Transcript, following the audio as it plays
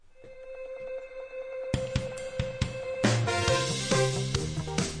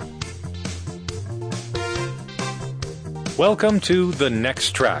Welcome to The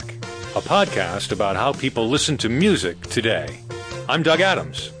Next Track, a podcast about how people listen to music today. I'm Doug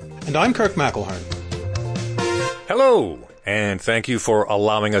Adams. And I'm Kirk McElhearn. Hello, and thank you for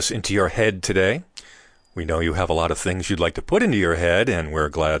allowing us into your head today. We know you have a lot of things you'd like to put into your head, and we're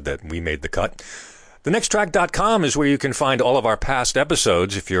glad that we made the cut. TheNextTrack.com is where you can find all of our past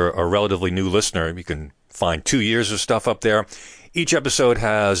episodes. If you're a relatively new listener, you can find 2 years of stuff up there. Each episode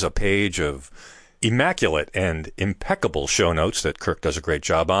has a page of immaculate and impeccable show notes that Kirk does a great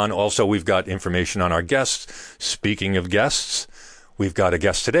job on. Also, we've got information on our guests. Speaking of guests, we've got a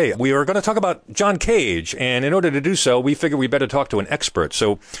guest today. We are going to talk about John Cage, and in order to do so, we figure we better talk to an expert.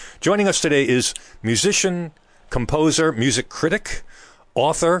 So joining us today is musician, composer, music critic,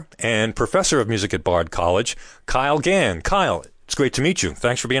 author, and professor of music at Bard College, Kyle Gann. Kyle, it's great to meet you.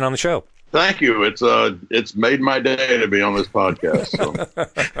 Thanks for being on the show. Thank you. It's made my day to be on this podcast.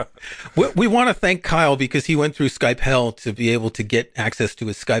 So. We want to thank Kyle because he went through Skype hell to be able to get access to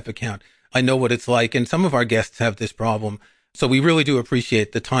his Skype account. I know what it's like, and some of our guests have this problem. So we really do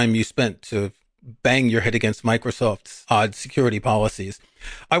appreciate the time you spent to bang your head against Microsoft's odd security policies.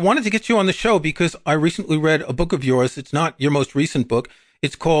 I wanted to get you on the show because I recently read a book of yours. It's not your most recent book.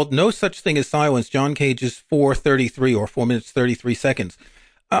 It's called No Such Thing as Silence, John Cage's 4:33 or 4 minutes 33 seconds.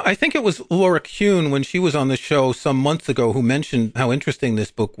 I think it was Laura Kuhn when she was on the show some months ago who mentioned how interesting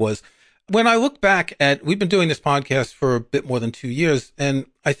this book was. When I look back we've been doing this podcast for a bit more than 2 years, and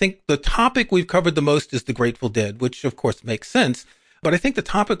I think the topic we've covered the most is the Grateful Dead, which of course makes sense. But I think the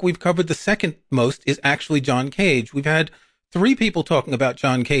topic we've covered the second most is actually John Cage. We've had 3 people talking about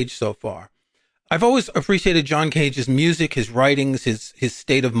John Cage so far. I've always appreciated John Cage's music, his writings, his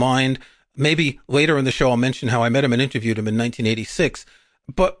state of mind. Maybe later in the show I'll mention how I met him and interviewed him in 1986.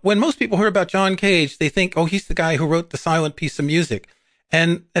 But when most people hear about John Cage, they think, oh, he's the guy who wrote the silent piece of music.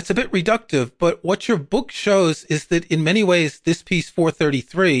 And that's a bit reductive. But what your book shows is that in many ways, this piece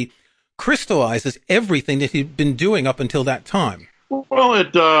 4:33 crystallizes everything that he'd been doing up until that time. Well,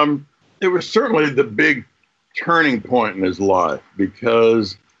 it was certainly the big turning point in his life,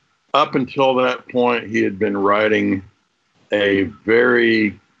 because up until that point, he had been writing a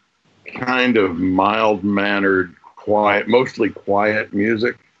very kind of mild-mannered, quiet, mostly quiet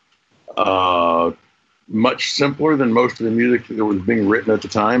music, much simpler than most of the music that was being written at the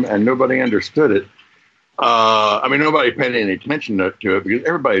time, and nobody understood it. Nobody paid any attention to it because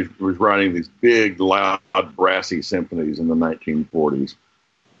everybody was writing these big, loud, brassy symphonies in the 1940s.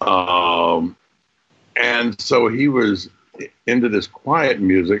 And so he was into this quiet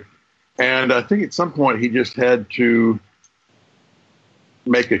music, and I think at some point he just had to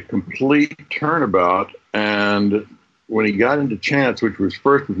make a complete turnabout. And when he got into Chance, which was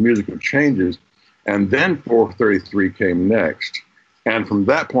first with Musical Changes, and then 4:33 came next. And from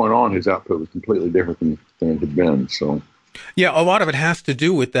that point on, his output was completely different than it had been. So, yeah, a lot of it has to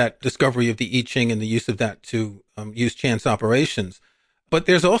do with that discovery of the I Ching and the use of that to use chance operations. But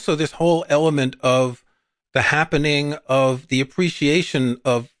there's also this whole element of the happening of the appreciation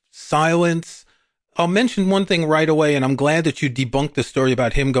of silence. I'll mention one thing right away, and I'm glad that you debunked the story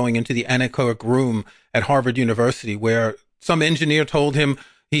about him going into the anechoic room at Harvard University, where some engineer told him,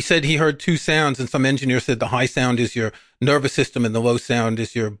 he said he heard 2 sounds, and some engineer said the high sound is your nervous system and the low sound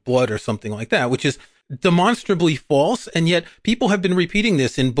is your blood or something like that, which is demonstrably false. And yet people have been repeating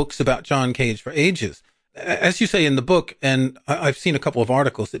this in books about John Cage for ages. As you say in the book, and I've seen a couple of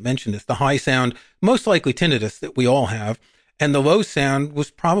articles that mention this, the high sound, most likely tinnitus that we all have, and the low sound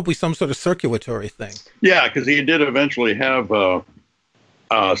was probably some sort of circulatory thing. Yeah, because he did eventually have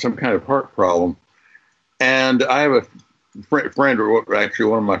some kind of heart problem. And I have a friend, or actually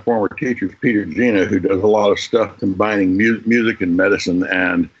one of my former teachers, Peter Gina, who does a lot of stuff combining music and medicine.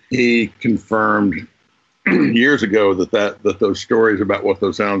 And he confirmed years ago that those stories about what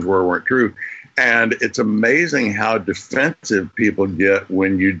those sounds weren't true. And it's amazing how defensive people get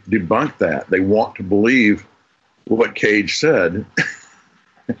when you debunk that. They want to believe what Cage said.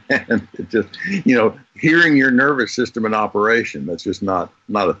 And it just, hearing your nervous system in operation, that's just not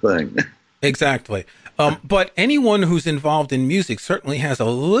a thing. Exactly. But anyone who's involved in music certainly has a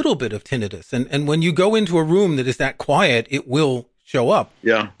little bit of tinnitus. And when you go into a room that is that quiet, it will show up.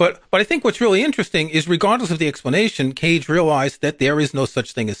 Yeah. But I think what's really interesting is, regardless of the explanation, Cage realized that there is no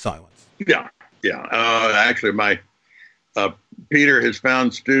such thing as silence. Yeah. Yeah. Actually, Peter has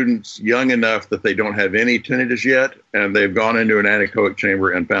found students young enough that they don't have any tinnitus yet, and they've gone into an anechoic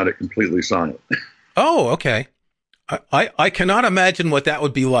chamber and found it completely silent. Oh, okay. I cannot imagine what that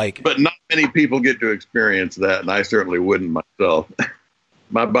would be like. But not many people get to experience that, and I certainly wouldn't myself.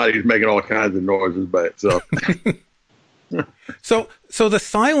 My body's making all kinds of noises by itself. So the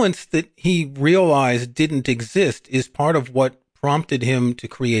silence that he realized didn't exist is part of what prompted him to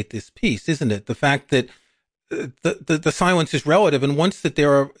create this piece, isn't it? The fact that the silence is relative, and once that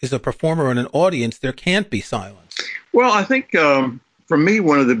is a performer and an audience, there can't be silence. Well, I think for me,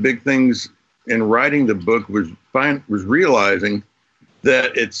 one of the big things in writing the book was realizing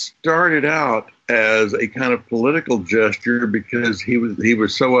that it started out as a kind of political gesture because he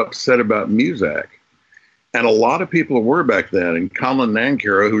was so upset about Muzak. And a lot of people were back then. And Colin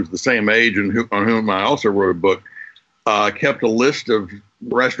Nankara, who's the same age and on whom I also wrote a book, kept a list of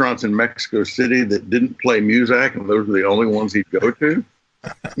restaurants in Mexico City that didn't play Muzak, and those were the only ones he'd go to.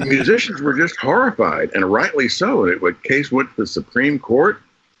 Musicians were just horrified, and rightly so. And the case went to the Supreme Court.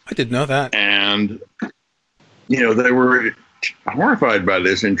 I didn't know that. And, they were horrified by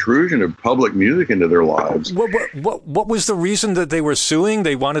this intrusion of public music into their lives. What was the reason that they were suing?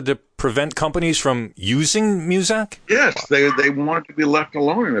 They wanted to prevent companies from using Muzak? Yes, they wanted to be left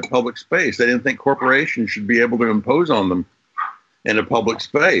alone in a public space. They didn't think corporations should be able to impose on them in a public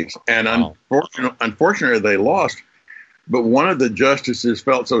space. And unfortunately, they lost. But one of the justices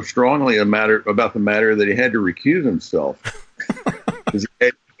felt so strongly about the matter that he had to recuse himself because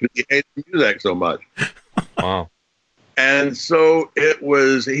he hated Muzak so much. Wow. And so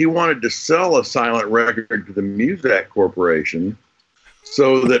he wanted to sell a silent record to the Muzak Corporation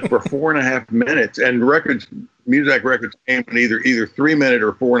so that for 4.5 minutes, and Muzak records came in either 3-minute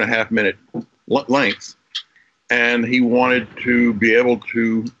or 4.5-minute lengths. And he wanted to be able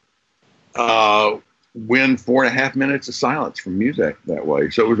to win 4.5 minutes of silence from Muzak that way.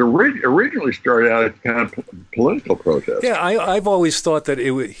 So it was originally started out as kind of political protest. Yeah, I've always thought that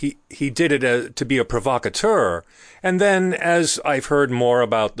he did it to be a provocateur. And then as I've heard more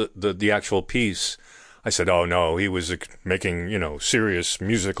about the actual piece, I said, oh, no, he was making, serious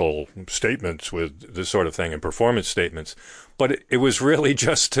musical statements with this sort of thing and performance statements. But it was really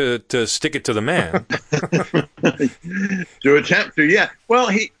just to stick it to the man. To attempt to, yeah. Well,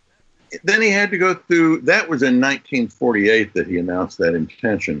 then he had to go through, that was in 1948 that he announced that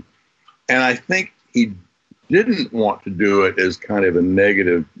intention. And I think he didn't want to do it as kind of a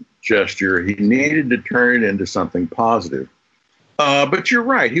negative gesture. He needed to turn it into something positive. But you're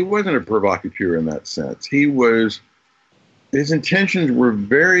right. He wasn't a provocateur in that sense. His intentions were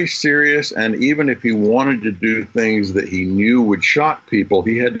very serious. And even if he wanted to do things that he knew would shock people,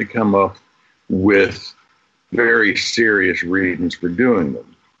 he had to come up with very serious reasons for doing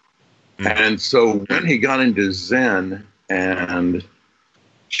them. And so when he got into Zen and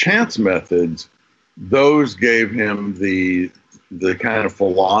chance methods, those gave him the kind of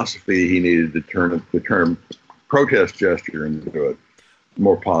philosophy he needed to turn the term protest gesture into a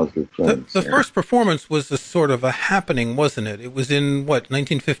more positive thing. The first performance was a sort of a happening, wasn't it? It was in,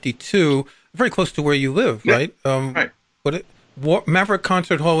 1952, very close to where you live, right? Right. But Maverick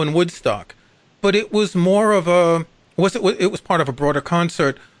Concert Hall in Woodstock. But it was more of it was part of a broader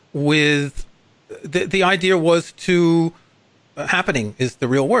concert with, the idea was to, happening is the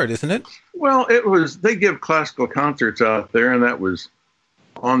real word, isn't it? Well, they give classical concerts out there, and that was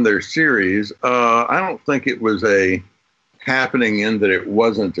on their series. I don't think it was a happening in that it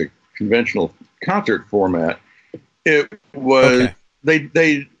wasn't a conventional concert format. It was,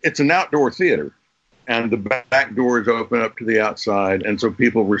 it's an outdoor theater, and the back doors open up to the outside, and so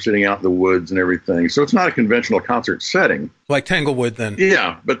people were sitting out in the woods and everything. So it's not a conventional concert setting. Like Tanglewood, then.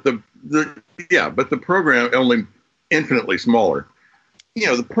 Yeah, but the program only infinitely smaller.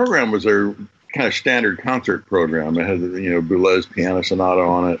 The program was a kind of standard concert program. It had, Boulez's Piano Sonata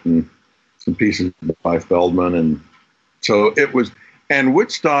on it and some pieces by Feldman. And so it was, and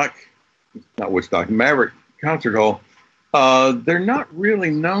Maverick Concert Hall, they're not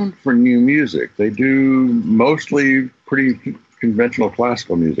really known for new music. They do mostly pretty conventional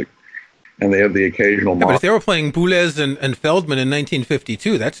classical music. And they have the occasional... Yeah, but if they were playing Boulez and Feldman in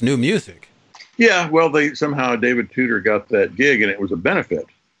 1952, that's new music. Yeah, well, David Tudor got that gig, and it was a benefit.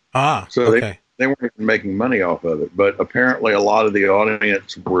 So okay. They weren't even making money off of it. But apparently a lot of the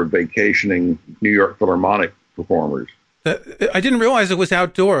audience were vacationing New York Philharmonic performers. I didn't realize it was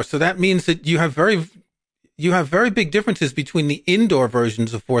outdoor, so that means that you have very big differences between the indoor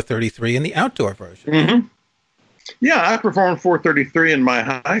versions of 433 and the outdoor version. Mm-hmm. Yeah, I performed 433 in my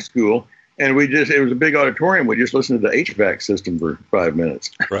high school, and it was a big auditorium. We just listened to the HVAC system for 5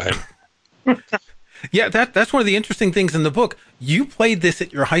 minutes. Right. Yeah, that's one of the interesting things in the book. You played this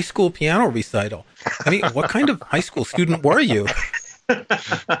at your high school piano recital. I mean, what kind of high school student were you?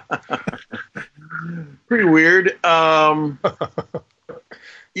 Pretty weird. I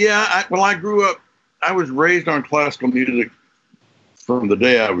grew up, I was raised on classical music from the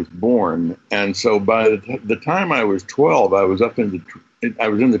day I was born. And so by the time I was 12, I was in the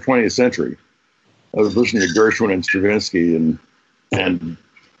 20th century. I was listening to Gershwin and Stravinsky and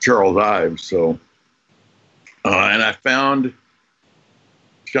Charles Ives. So, and I found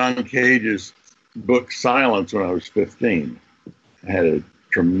John Cage's book Silence when I was 15. It had a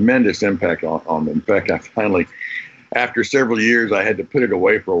tremendous impact on me. In fact, I finally, after several years, I had to put it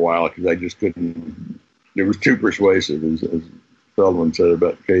away for a while because I just couldn't. It was too persuasive, as Feldman said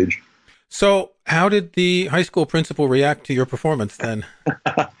about Cage. So how did the high school principal react to your performance then?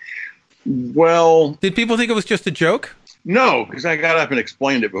 Well, did people think it was just a joke? No, because I got up and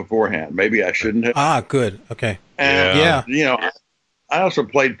explained it beforehand. Maybe I shouldn't have. Ah, good. Okay. And, yeah. You know, I also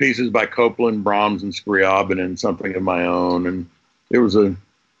played pieces by Copland, Brahms, and Scriabin and something of my own. And it was a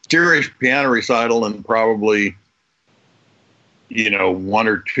serious piano recital and probably, you know, one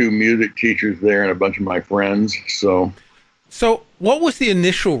or two music teachers there and a bunch of my friends. So what was the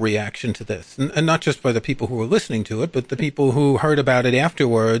initial reaction to this? And not just by the people who were listening to it, but the people who heard about it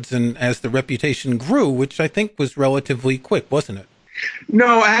afterwards and as the reputation grew, which I think was relatively quick, wasn't it?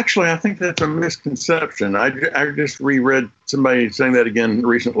 No, actually, I think that's a misconception. I just reread somebody saying that again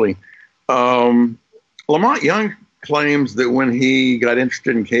recently. Lamont Young claims that when he got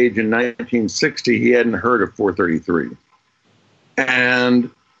interested in Cage in 1960, he hadn't heard of 433. And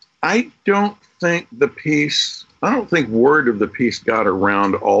I don't think word of the piece got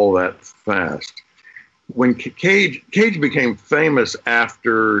around all that fast. When Cage became famous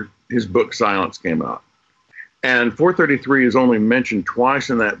after his book Silence came out. And 433 is only mentioned twice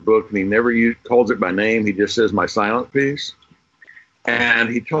in that book, and he never calls it by name. He just says my silent piece. And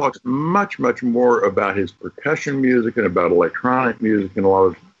he talks much, much more about his percussion music and about electronic music and a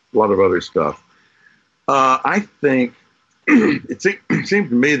lot of other stuff. I think it seemed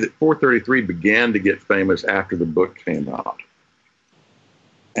to me that 433 began to get famous after the book came out.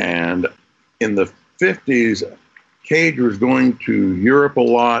 And in the 50s, Cage was going to Europe a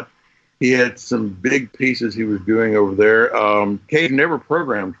lot. He had some big pieces he was doing over there. Cage never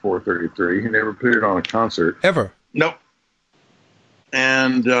programmed 433. He never put it on a concert. Ever? Nope.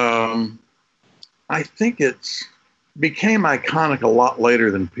 And I think it's became iconic a lot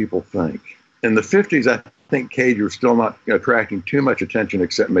later than people think. In the 50s, I think Cage was still not attracting too much attention,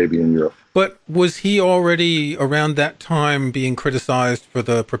 except maybe in Europe. But was he already around that time being criticized for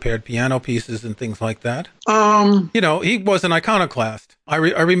the prepared piano pieces and things like that? You know, he was an iconoclast. I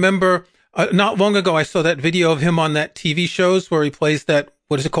remember not long ago I saw that video of him on that TV shows where he plays that,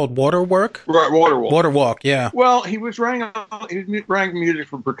 what is it called, Waterwork? Right, Waterwalk. Waterwalk, yeah. Well, he was writing music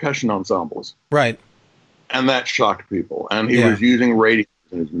for percussion ensembles. Right. And that shocked people. And he was using radios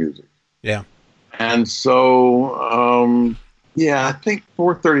in his music. Yeah. And so, I think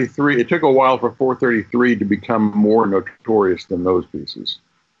 433, it took a while for 433 to become more notorious than those pieces.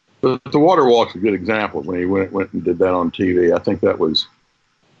 But the Waterwalk's a good example. When he went and did that on TV, I think that was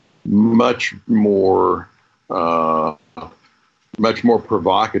much more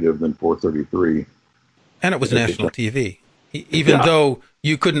provocative than 433. And it was national TV. Even though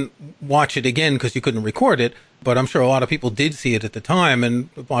you couldn't watch it again because you couldn't record it, but I'm sure a lot of people did see it at the time, and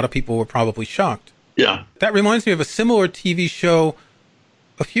a lot of people were probably shocked. Yeah. That reminds me of a similar TV show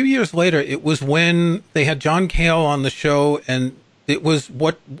a few years later. It was when they had John Cale on the show, and it wasn't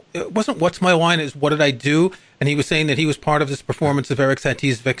What's My Line, it's What Did I Do? And he was saying that he was part of this performance of Eric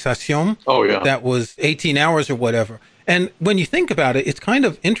Satie's Vexation. Oh, yeah. That was 18 hours or whatever. And when you think about it, it's kind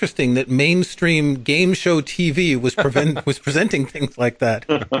of interesting that mainstream game show TV was presenting things like that.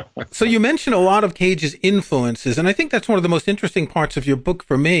 So you mentioned a lot of Cage's influences, and I think that's one of the most interesting parts of your book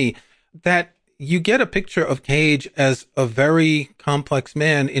for me, that you get a picture of Cage as a very complex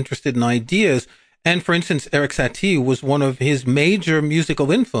man interested in ideas. And for instance, Eric Satie was one of his major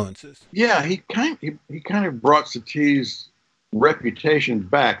musical influences. Yeah, he kind of brought Satie's reputation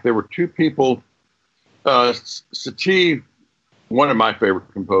back. There were two people. Satie, one of my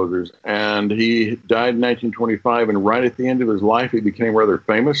favorite composers, and he died in 1925. And right at the end of his life, he became rather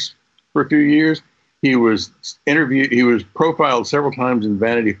famous for a few years. He was interviewed. He was profiled several times in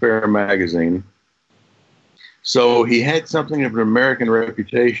Vanity Fair magazine. So he had something of an American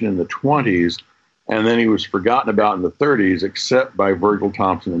reputation in the 20s, and then he was forgotten about in the 30s, except by Virgil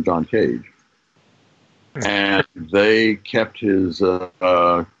Thompson and John Cage. And they kept his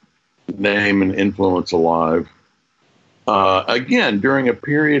name and influence alive. Again, during a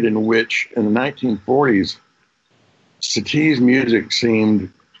period in which, in the 1940s, Satie's music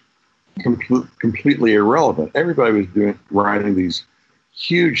seemed completely irrelevant. Everybody was writing these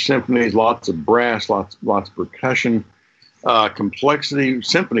huge symphonies, lots of brass, lots of percussion, complexity.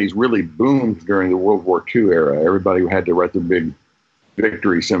 Symphonies really boomed during the World War II era. Everybody had to write the big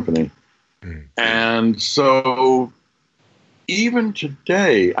Victory Symphony. And so even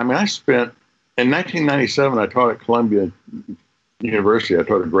today, I mean, in 1997, I taught at Columbia University. I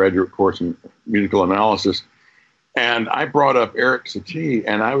taught a graduate course in musical analysis. And I brought up Eric Satie,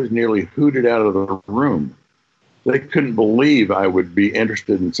 and I was nearly hooted out of the room. They couldn't believe I would be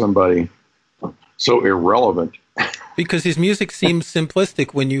interested in somebody so irrelevant. Because his music seems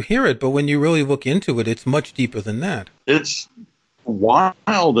simplistic when you hear it, but when you really look into it, it's much deeper than that. It's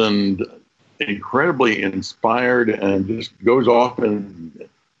wild and incredibly inspired and just goes off in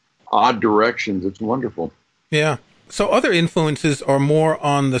odd directions. It's wonderful. Yeah. So other influences are more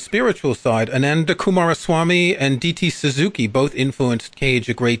on the spiritual side. Ananda Coomaraswamy and D.T. Suzuki both influenced Cage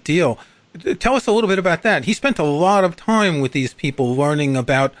a great deal. Tell us a little bit about that. He spent a lot of time with these people learning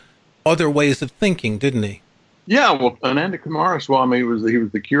about other ways of thinking, didn't he? Yeah, well, Ananda Coomaraswamy was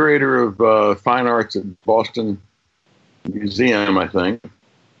the curator of fine arts at Boston Museum, I think,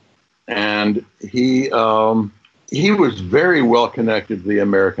 and he was very well connected to the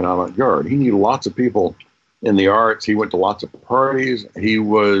American avant-garde. He knew lots of people in the arts. He went to lots of parties. I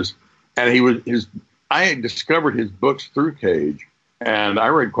discovered his books through Cage, and I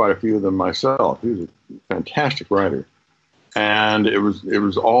read quite a few of them myself. He was a fantastic writer, and it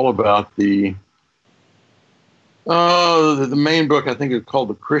was all about the main book. I think is called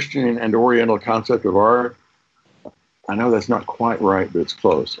The Christian and Oriental Concept of Art. I know that's not quite right, but it's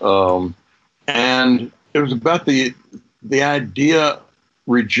close. And it was about the idea,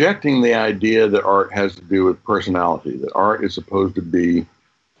 rejecting the idea that art has to do with personality, that art is supposed to be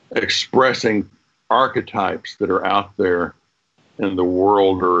expressing archetypes that are out there in the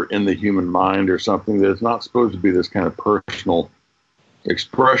world or in the human mind or something, that it's not supposed to be this kind of personal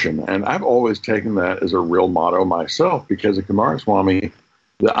expression. And I've always taken that as a real motto myself, because of Coomaraswamy,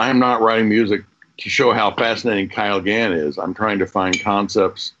 that I'm not writing music to show how fascinating Kyle Gann is. I'm trying to find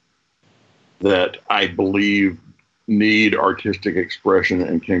concepts that I believe need artistic expression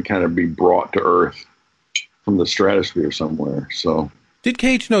and can kind of be brought to earth from the stratosphere somewhere. So, did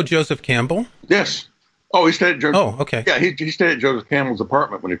Cage know Joseph Campbell? Yes. Oh, he stayed at Joseph. Oh, okay. Yeah, he stayed at Joseph Campbell's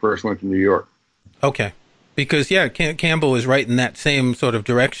apartment when he first went to New York. Okay. Because, yeah, Campbell is right in that same sort of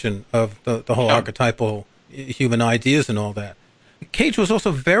direction of the whole archetypal human ideas and all that. Cage was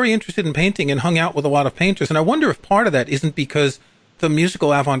also very interested in painting and hung out with a lot of painters. And I wonder if part of that isn't because the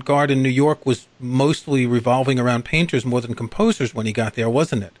musical avant-garde in New York was mostly revolving around painters more than composers when he got there,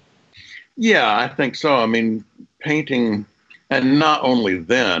 wasn't it? Yeah, I think so. I mean, painting, and not only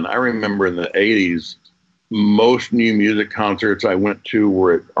then, I remember in the 80s, most new music concerts I went to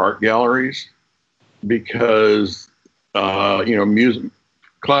were at art galleries, because,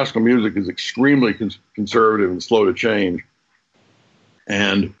 classical music is extremely conservative and slow to change.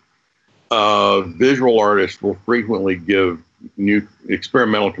 And visual artists will frequently give new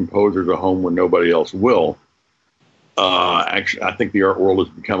experimental composers a home when nobody else will. Actually, I think the art world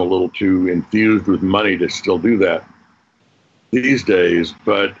has become a little too infused with money to still do that these days.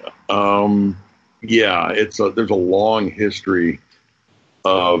 But there's a long history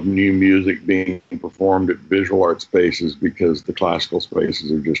of new music being performed at visual art spaces because the classical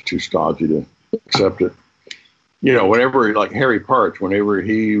spaces are just too stodgy to accept it. You know, whenever, like Harry Parch, whenever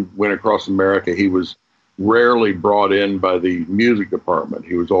he went across America, he was rarely brought in by the music department.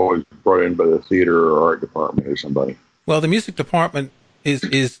 He was always brought in by the theater or art department or somebody. Well, the music department is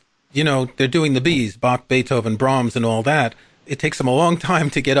they're doing the B's, Bach, Beethoven, Brahms, and all that. It takes them a long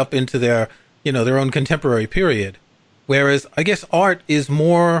time to get up into their own contemporary period. Whereas I guess art is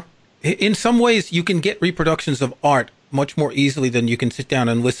more, in some ways, you can get reproductions of art much more easily than you can sit down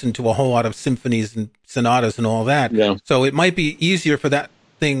and listen to a whole lot of symphonies and sonatas and all that. Yeah. So it might be easier for that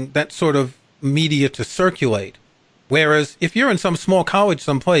sort of media to circulate. Whereas if you're in some small college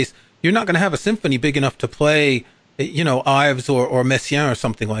someplace, you're not going to have a symphony big enough to play, Ives or Messiaen or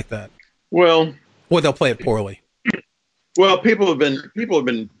something like that. Well, or they'll play it poorly. Well, people have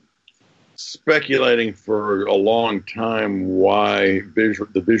been speculating for a long time why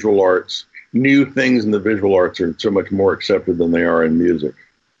the visual arts, new things in the visual arts, are so much more accepted than they are in music.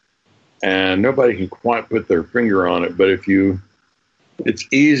 And nobody can quite put their finger on it, but it's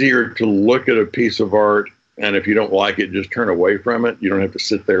easier to look at a piece of art, and if you don't like it, just turn away from it. You don't have to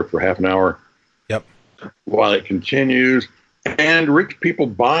sit there for half an hour. Yep. While it continues. And rich people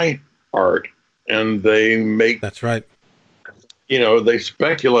buy art, and they make... That's right. They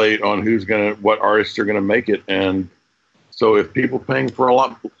speculate on what artists are gonna make it, and so if people paying for a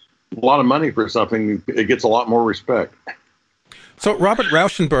lot of money for something, it gets a lot more respect. So Robert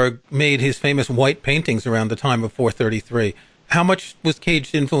Rauschenberg made his famous white paintings around the time of 433. How much was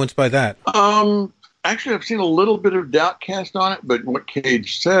Cage influenced by that? Actually, I've seen a little bit of doubt cast on it, but what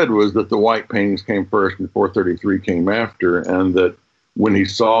Cage said was that the white paintings came first and 433 came after, and that when he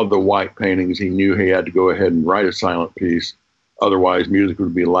saw the white paintings, he knew he had to go ahead and write a silent piece. Otherwise, music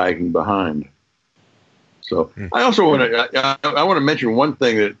would be lagging behind. So I also want to I want to mention one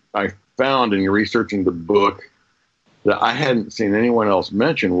thing that I found in researching the book that I hadn't seen anyone else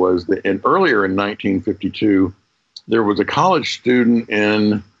mention was that earlier in 1952, there was a college student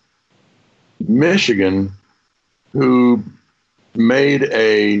in Michigan who made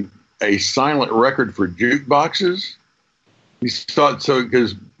a silent record for jukeboxes. He thought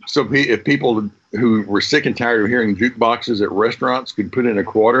if people who were sick and tired of hearing jukeboxes at restaurants could put in a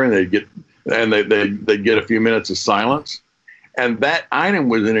quarter and they'd get a few minutes of silence. And that item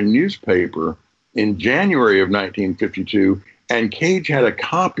was in a newspaper in January of 1952, and Cage had a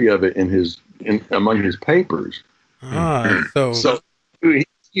copy of it among his papers. So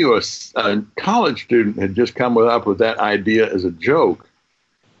a college student had just come up with that idea as a joke,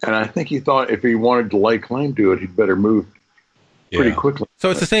 and I think he thought if he wanted to lay claim to it, he'd better move pretty quickly. So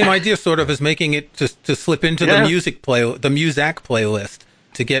it's the same idea, sort of, as making it to slip into the Muzak playlist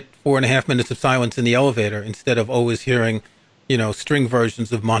to get 4.5 minutes of silence in the elevator instead of always hearing, string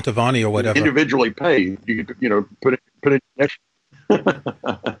versions of Mantovani or whatever. Individually paid, put it next.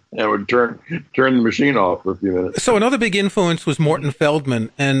 And would turn the machine off for a few minutes. So another big influence was Morton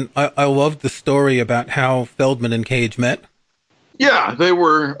Feldman, and I loved the story about how Feldman and Cage met. Yeah, they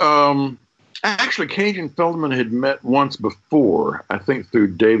were actually Cage and Feldman had met once before, I think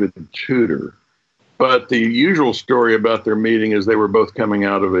through David Tudor. But the usual story about their meeting is they were both coming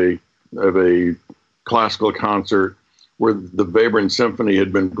out of a classical concert where the Webern Symphony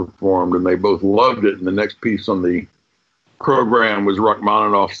had been performed, and they both loved it. And the next piece on the program was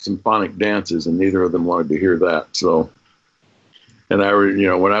Rachmaninoff's symphonic dances, and neither of them wanted to hear that. So, and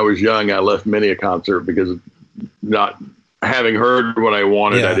when I was young, I left many a concert because not having heard what I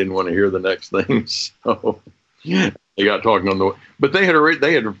wanted, I didn't want to hear the next thing. So, they got talking on the way. But they had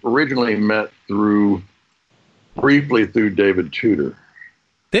originally met briefly through David Tudor.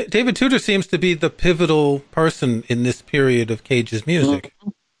 David Tudor seems to be the pivotal person in this period of Cage's music.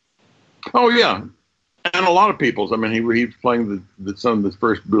 Oh yeah. And a lot of people's. I mean, he was playing some of the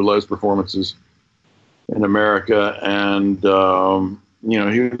first Boulez performances in America, and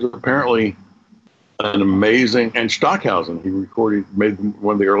he was apparently an amazing. And Stockhausen, he made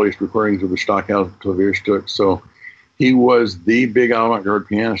one of the earliest recordings of the Stockhausen Klavierstück. So he was the big avant-garde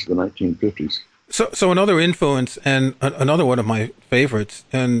pianist of the 1950s. So another influence, and another one of my favorites,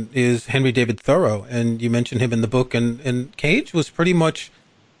 and is Henry David Thoreau. And you mentioned him in the book, and Cage was pretty much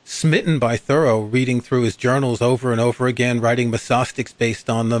smitten by Thoreau, reading through his journals over and over again, writing Masostics based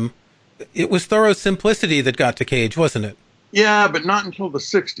on them. It was Thoreau's simplicity that got to Cage, wasn't it? Yeah, but not until the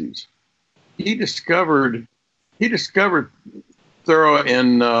 60s. He discovered Thoreau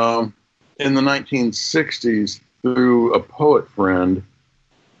in the 1960s through a poet friend.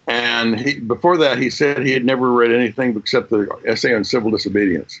 And before that, he said he had never read anything except the essay on civil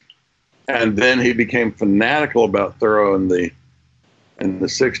disobedience. And then he became fanatical about Thoreau in the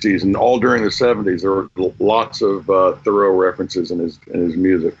 60s, and all during the 70s, there were lots of Thoreau references in his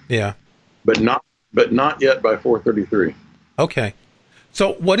music. Yeah, but not yet by 433. Okay,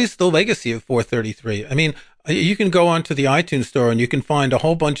 so what is the legacy of 433? I mean, you can go onto the iTunes store and you can find a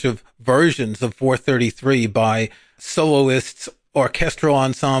whole bunch of versions of 433 by soloists, orchestral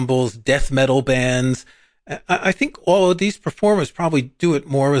ensembles, death metal bands. I think all of these performers probably do it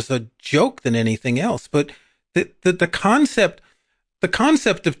more as a joke than anything else. But the concept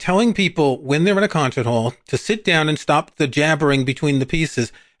of telling people when they're in a concert hall to sit down and stop the jabbering between the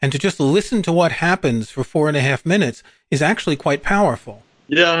pieces and to just listen to what happens for 4.5 minutes is actually quite powerful.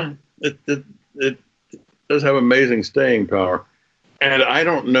 Yeah, it does have amazing staying power. And I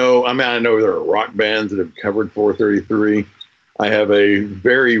don't know, I mean, I know there are rock bands that have covered 433. I have a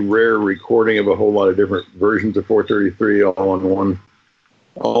very rare recording of a whole lot of different versions of 433 all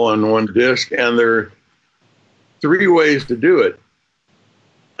on one disc. And there are 3 ways to do it.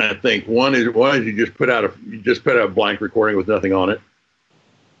 I think one is you just put out a blank recording with nothing on it.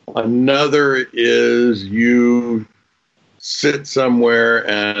 Another is you sit somewhere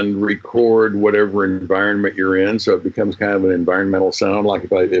and record whatever environment you're in, so it becomes kind of an environmental sound. Like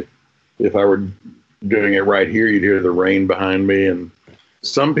if I were doing it right here, you'd hear the rain behind me. And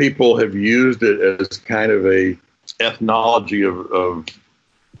some people have used it as kind of a ethnology of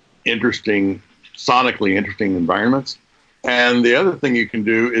sonically interesting environments. And the other thing you can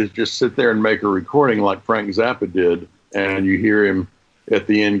do is just sit there and make a recording like Frank Zappa did, and you hear him at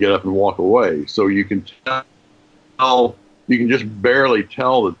the end get up and walk away. So you can just barely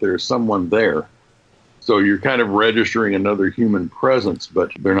tell that there's someone there. So you're kind of registering another human presence,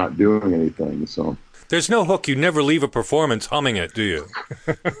 but they're not doing anything. So there's no hook. You never leave a performance humming it, do you?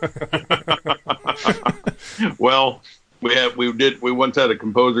 Well, we once had a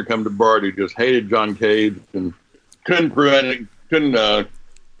composer come to Bard who just hated John Cage and couldn't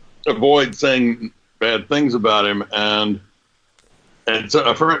avoid saying bad things about him. And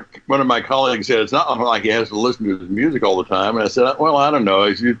so one of my colleagues said, it's not like he has to listen to his music all the time. And I said, well, I don't know.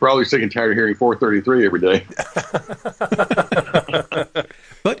 He's probably sick and tired of hearing 433 every day.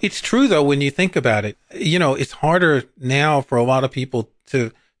 But it's true, though, when you think about it. You know, it's harder now for a lot of people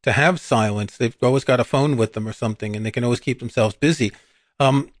to have silence. They've always got a phone with them or something, and they can always keep themselves busy.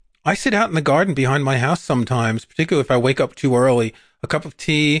 I sit out in the garden behind my house sometimes, particularly if I wake up too early, a cup of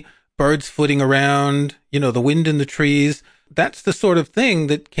tea, birds flitting around, you know, the wind in the trees. That's the sort of thing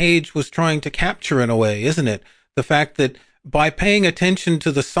that Cage was trying to capture in a way, isn't it? The fact that by paying attention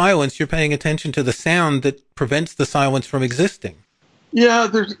to the silence, you're paying attention to the sound that prevents the silence from existing.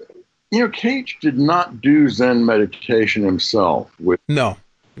 Yeah, Cage did not do Zen meditation himself. No,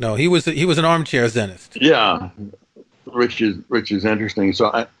 he was an armchair Zenist. Yeah, which is interesting.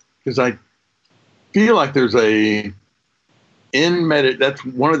 So because I feel like there's that's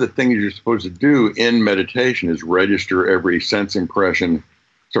one of the things you're supposed to do in meditation is register every sense impression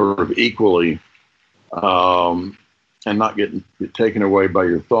sort of equally, and not get taken away by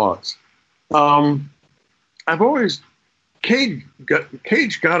your thoughts. Cage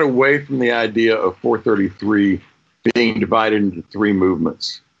got away from the idea of 433 being divided into three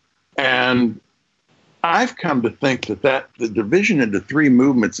movements. And I've come to think that the division into three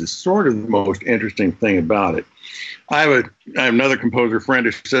movements is sort of the most interesting thing about it. I have another composer friend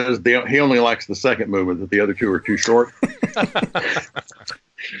who says he only likes the second movement, that the other two are too short.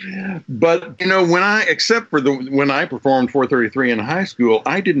 But, you know, when I performed 433 in high school,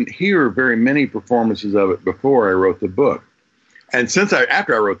 I didn't hear very many performances of it before I wrote the book. And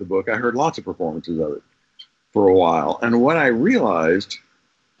after I wrote the book, I heard lots of performances of it for a while. And what I realized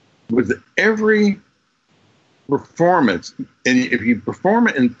was that every performance, and if you perform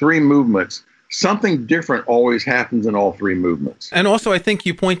it in three movements, something different always happens in all three movements. And also, I think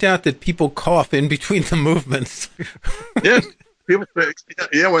you point out that people cough in between the movements. Yes. When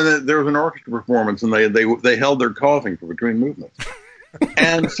there was an orchestra performance and they held their coughing for between movements.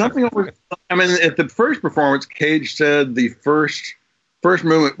 And something always, at the first performance, Cage said the first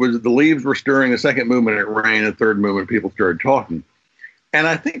movement was the leaves were stirring, the second movement it rained, the third movement people started talking. And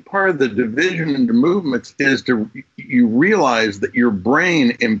I think part of the division into movements is you realize that your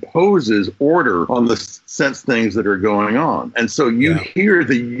brain imposes order on the sense things that are going on. And so you hear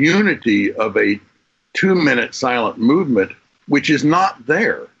the unity of a 2-minute silent movement, which is not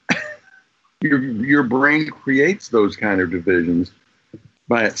there. Your brain creates those kind of divisions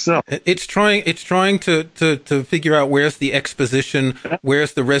by itself. It's trying to figure out where's the exposition,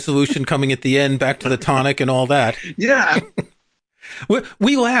 where's the resolution coming at the end, back to the tonic and all that. Yeah.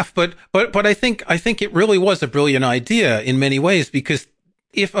 We laugh, but I think it really was a brilliant idea in many ways, because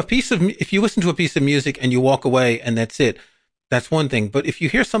if you listen to a piece of music and you walk away and that's it, that's one thing. But if you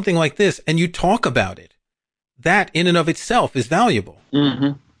hear something like this and you talk about it, that in and of itself is valuable.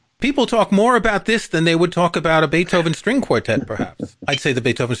 Mm-hmm. People talk more about this than they would talk about a Beethoven string quartet, perhaps. I'd say the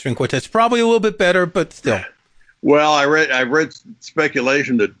Beethoven string quartet's probably a little bit better, but still. Well, I read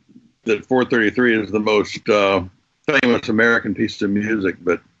speculation that 433 is the most famous American piece of music,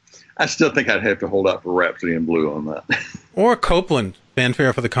 but I still think I'd have to hold out for Rhapsody in Blue on that. Or Copland,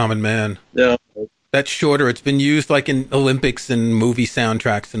 Fanfare for the Common Man. Yeah. That's shorter. It's been used like in Olympics and movie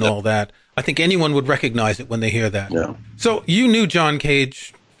soundtracks and all that. I think anyone would recognize it when they hear that. Yeah. So you knew John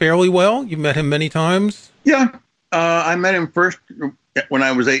Cage fairly well? You met him many times? Yeah. I met him first when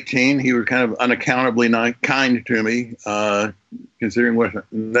I was 18. He was kind of unaccountably kind to me, considering that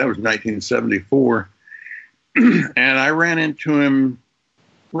was 1974. And I ran into him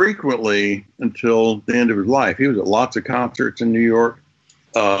frequently until the end of his life. He was at lots of concerts in New York.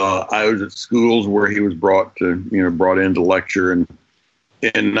 I was at schools where he was brought in to lecture. And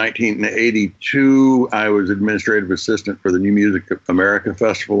in 1982, I was administrative assistant for the New Music America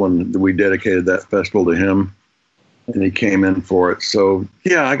Festival, and we dedicated that festival to him. And he came in for it. So,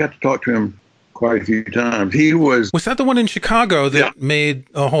 yeah, I got to talk to him quite a few times. He was that the one in Chicago that made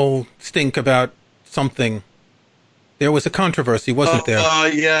a whole stink about something? There was a controversy, wasn't there?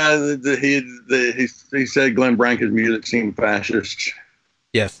 Yeah. He said Glenn Branca's music seemed fascist.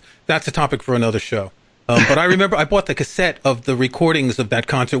 Yes, that's a topic for another show. But I remember I bought the cassette of the recordings of that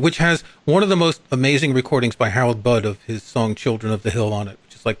concert, which has one of the most amazing recordings by Harold Budd of his song Children of the Hill on it,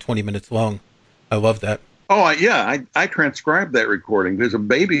 which is like 20 minutes long. I love that. I transcribed that recording because a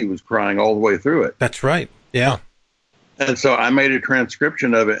baby was crying all the way through it. That's right. Yeah. And so I made a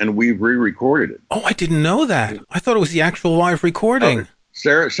transcription of it, and we re-recorded it. Oh, I didn't know that. I thought it was the actual live recording.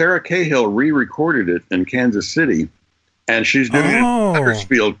 Sarah Cahill re-recorded it in Kansas City, and she's doing it at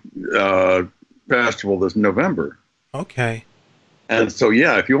Bakersfield Festival this November. Okay. And so,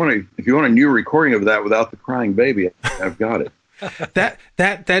 yeah, if you want a new recording of that without the crying baby, I've got it.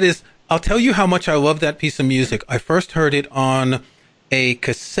 That is. I'll tell you how much I love that piece of music. I first heard it on a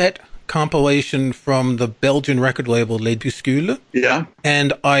cassette compilation from the Belgian record label Les Buscules. Yeah.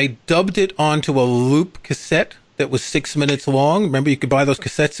 And I dubbed it onto a loop cassette that was 6 minutes long. Remember, you could buy those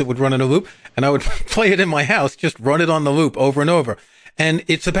cassettes that would run in a loop, and I would play it in my house, just run it on the loop over and over. And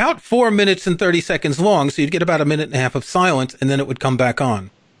it's about 4 minutes and 30 seconds long, so you'd get about a minute and a half of silence, and then it would come back on.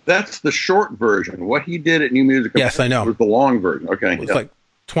 That's the short version. What he did at New Music Yes, I know. was the long version. Okay. It's like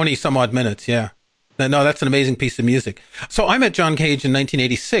 20 some odd minutes, yeah. No, that's an amazing piece of music. So I met John Cage in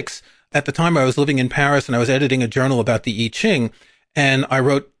 1986. At the time, I was living in Paris, and I was editing a journal about the I Ching. And I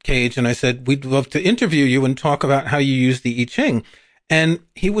wrote Cage, and I said, we'd love to interview you and talk about how you use the I Ching. And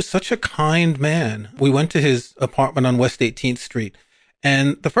he was such a kind man. We went to his apartment on West 18th Street.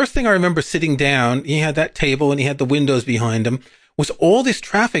 And the first thing I remember sitting down, he had that table and he had the windows behind him, was all this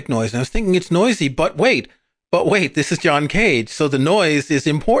traffic noise. And I was thinking, it's noisy, but wait, this is John Cage. So the noise is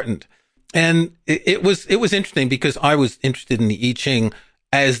important. And it was interesting because I was interested in the I Ching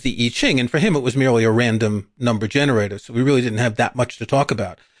as the I Ching. And for him, it was merely a random number generator. So we really didn't have that much to talk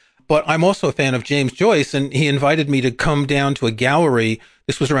about. But I'm also a fan of James Joyce, and he invited me to come down to a gallery.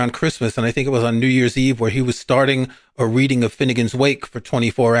 This was around Christmas, and I think it was on New Year's Eve, where he was starting a reading of Finnegan's Wake for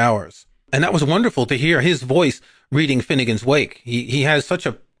 24 hours. And that was wonderful to hear his voice reading Finnegan's Wake. He has such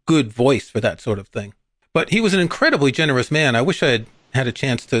a good voice for that sort of thing. But he was an incredibly generous man. I wish I had a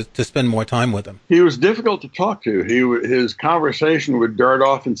chance to spend more time with him. He was difficult to talk to. His conversation would dart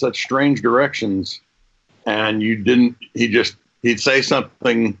off in such strange directions, and he'd say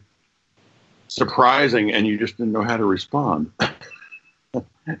something surprising, and you just didn't know how to respond.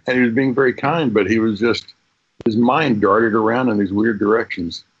 And he was being very kind, but his mind darted around in these weird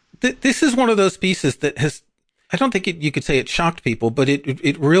directions. This is one of those pieces that I don't think you could say it shocked people, but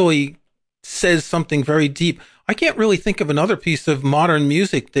it really says something very deep. I can't really think of another piece of modern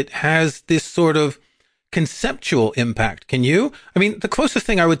music that has this sort of conceptual impact. Can you? I mean, the closest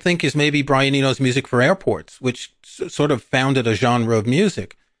thing I would think is maybe Brian Eno's Music for Airports, which sort of founded a genre of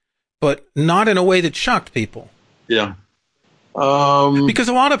music, but not in a way that shocked people. Yeah. Because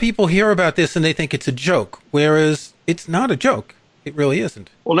a lot of people hear about this and they think it's a joke, whereas it's not a joke. It really isn't.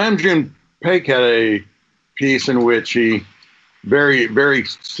 Well, Nam June Paik had a piece in which he very, very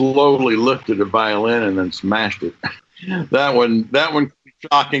slowly lifted a violin and then smashed it. That one can be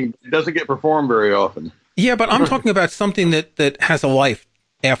shocking. It doesn't get performed very often. Yeah, but I'm talking about something that has a life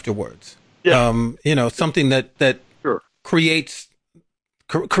afterwards. Yeah. Something that Sure. creates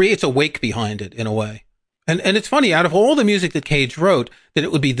a wake behind it in a way. And it's funny, out of all the music that Cage wrote, that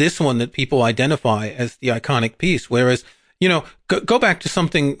it would be this one that people identify as the iconic piece. Whereas, go back to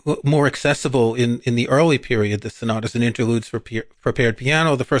something more accessible in the early period, the sonatas and interludes for prepared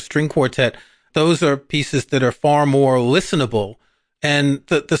piano, the first string quartet. Those are pieces that are far more listenable, and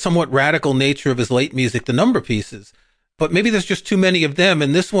the somewhat radical nature of his late music, the number pieces. But maybe there's just too many of them,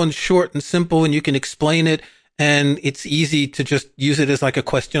 and this one's short and simple, and you can explain it, and it's easy to just use it as like a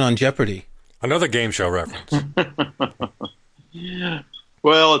question on Jeopardy. Another game show reference.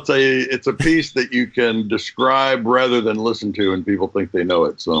 Well, it's a piece that you can describe rather than listen to, and people think they know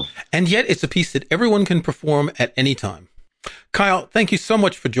it. So, and yet it's a piece that everyone can perform at any time. Kyle, thank you so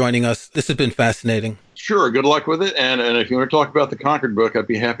much for joining us. This has been fascinating. Sure. Good luck with it. And if you want to talk about the Concord book, I'd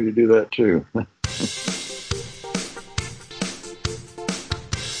be happy to do that too.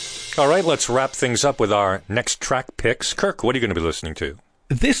 All right, let's wrap things up with our next track picks. Kirk, what are you going to be listening to?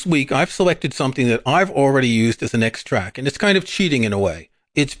 This week, I've selected something that I've already used as the next track, and it's kind of cheating in a way.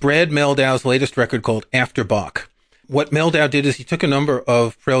 It's Brad Meldau's latest record called After Bach. What Meldau did is he took a number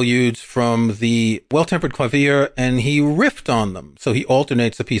of preludes from the Well-Tempered Clavier, and he riffed on them. So he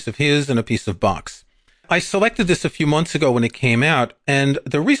alternates a piece of his and a piece of Bach's. I selected this a few months ago when it came out, and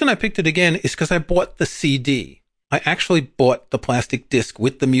the reason I picked it again is because I bought the CD. I actually bought the plastic disc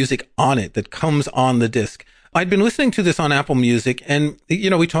with the music on it that comes on the disc. I'd been listening to this on Apple Music, and,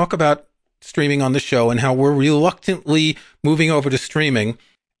 we talk about streaming on the show and how we're reluctantly moving over to streaming,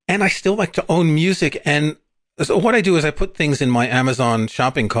 and I still like to own music. And so what I do is I put things in my Amazon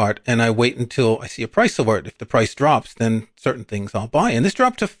shopping cart, and I wait until I see a price alert. If the price drops, then certain things I'll buy. And this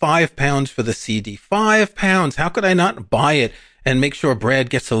dropped to £5 for the CD. £5. How could I not buy it and make sure Brad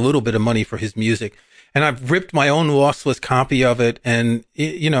gets a little bit of money for his music? and I've ripped my own lossless copy of it. And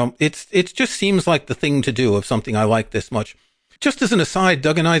it just seems like the thing to do of something I like this much. Just as an aside,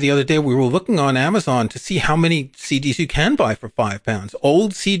 Doug and I, the other day, we were looking on Amazon to see how many CDs you can buy for £5.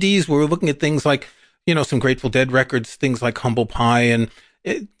 Old CDs, we were looking at things like, some Grateful Dead records, things like Humble Pie and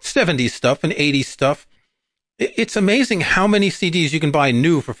 70s stuff and 80s stuff. It's amazing how many CDs you can buy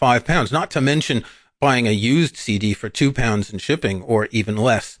new for £5, not to mention buying a used CD for £2 in shipping or even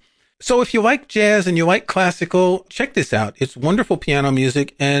less. So if you like jazz and you like classical, check this out. It's wonderful piano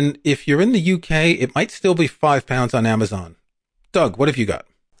music. And if you're in the UK, it might still be £5 on Amazon. Doug, what have you got?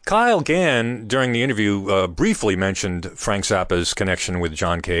 Kyle Gann, during the interview, briefly mentioned Frank Zappa's connection with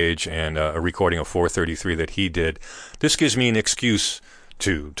John Cage and a recording of 433 that he did. This gives me an excuse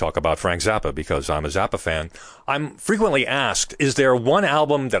to talk about Frank Zappa because I'm a Zappa fan. I'm frequently asked, is there one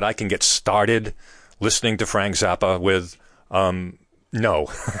album that I can get started listening to Frank Zappa with? No.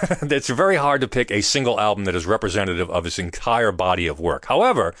 It's very hard to pick a single album that is representative of his entire body of work.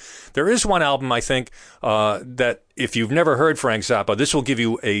 However, there is one album, I think, that if you've never heard Frank Zappa, this will give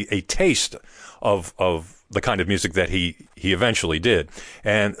you a taste of the kind of music that he eventually did.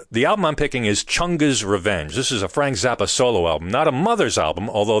 And the album I'm picking is Chunga's Revenge. This is a Frank Zappa solo album, not a Mothers album,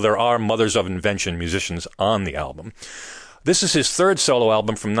 although there are Mothers of Invention musicians on the album. This is his third solo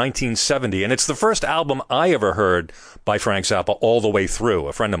album from 1970, and it's the first album I ever heard by Frank Zappa all the way through.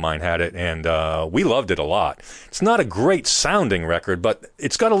 A friend of mine had it, and we loved it a lot. It's not a great sounding record, but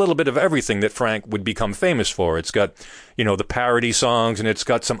it's got a little bit of everything that Frank would become famous for. It's got, the parody songs, and it's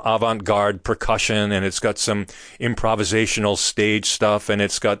got some avant-garde percussion, and it's got some improvisational stage stuff, and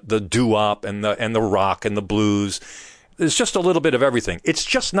it's got the doo-wop and the rock and the blues. There's just a little bit of everything. It's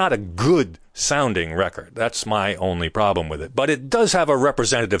just not a good sounding record. That's my only problem with it. But it does have a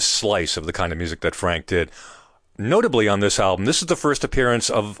representative slice of the kind of music that Frank did. Notably on this album, this is the first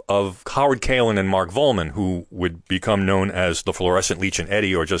appearance of Howard Kaylan and Mark Volman, who would become known as the Fluorescent Leech and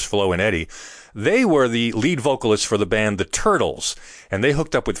Eddie, or just Flo and Eddie. They were the lead vocalists for the band The Turtles, and they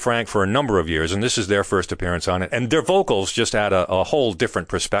hooked up with Frank for a number of years, and this is their first appearance on it. And their vocals just add a whole different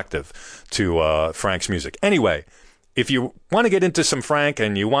perspective to Frank's music. Anyway, if you want to get into some Frank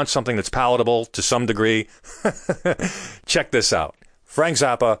and you want something that's palatable to some degree, check this out. Frank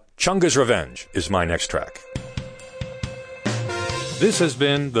Zappa, Chunga's Revenge is my next track. This has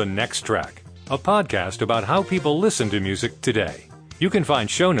been The Next Track, a podcast about how people listen to music today. You can find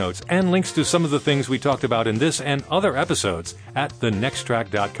show notes and links to some of the things we talked about in this and other episodes at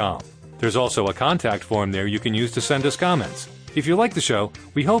thenexttrack.com. There's also a contact form there you can use to send us comments. If you like the show,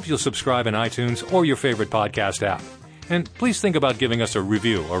 we hope you'll subscribe in iTunes or your favorite podcast app. And please think about giving us a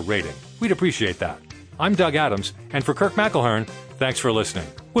review or rating. We'd appreciate that. I'm Doug Adams, and for Kirk McElhearn, thanks for listening.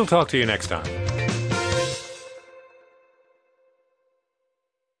 We'll talk to you next time.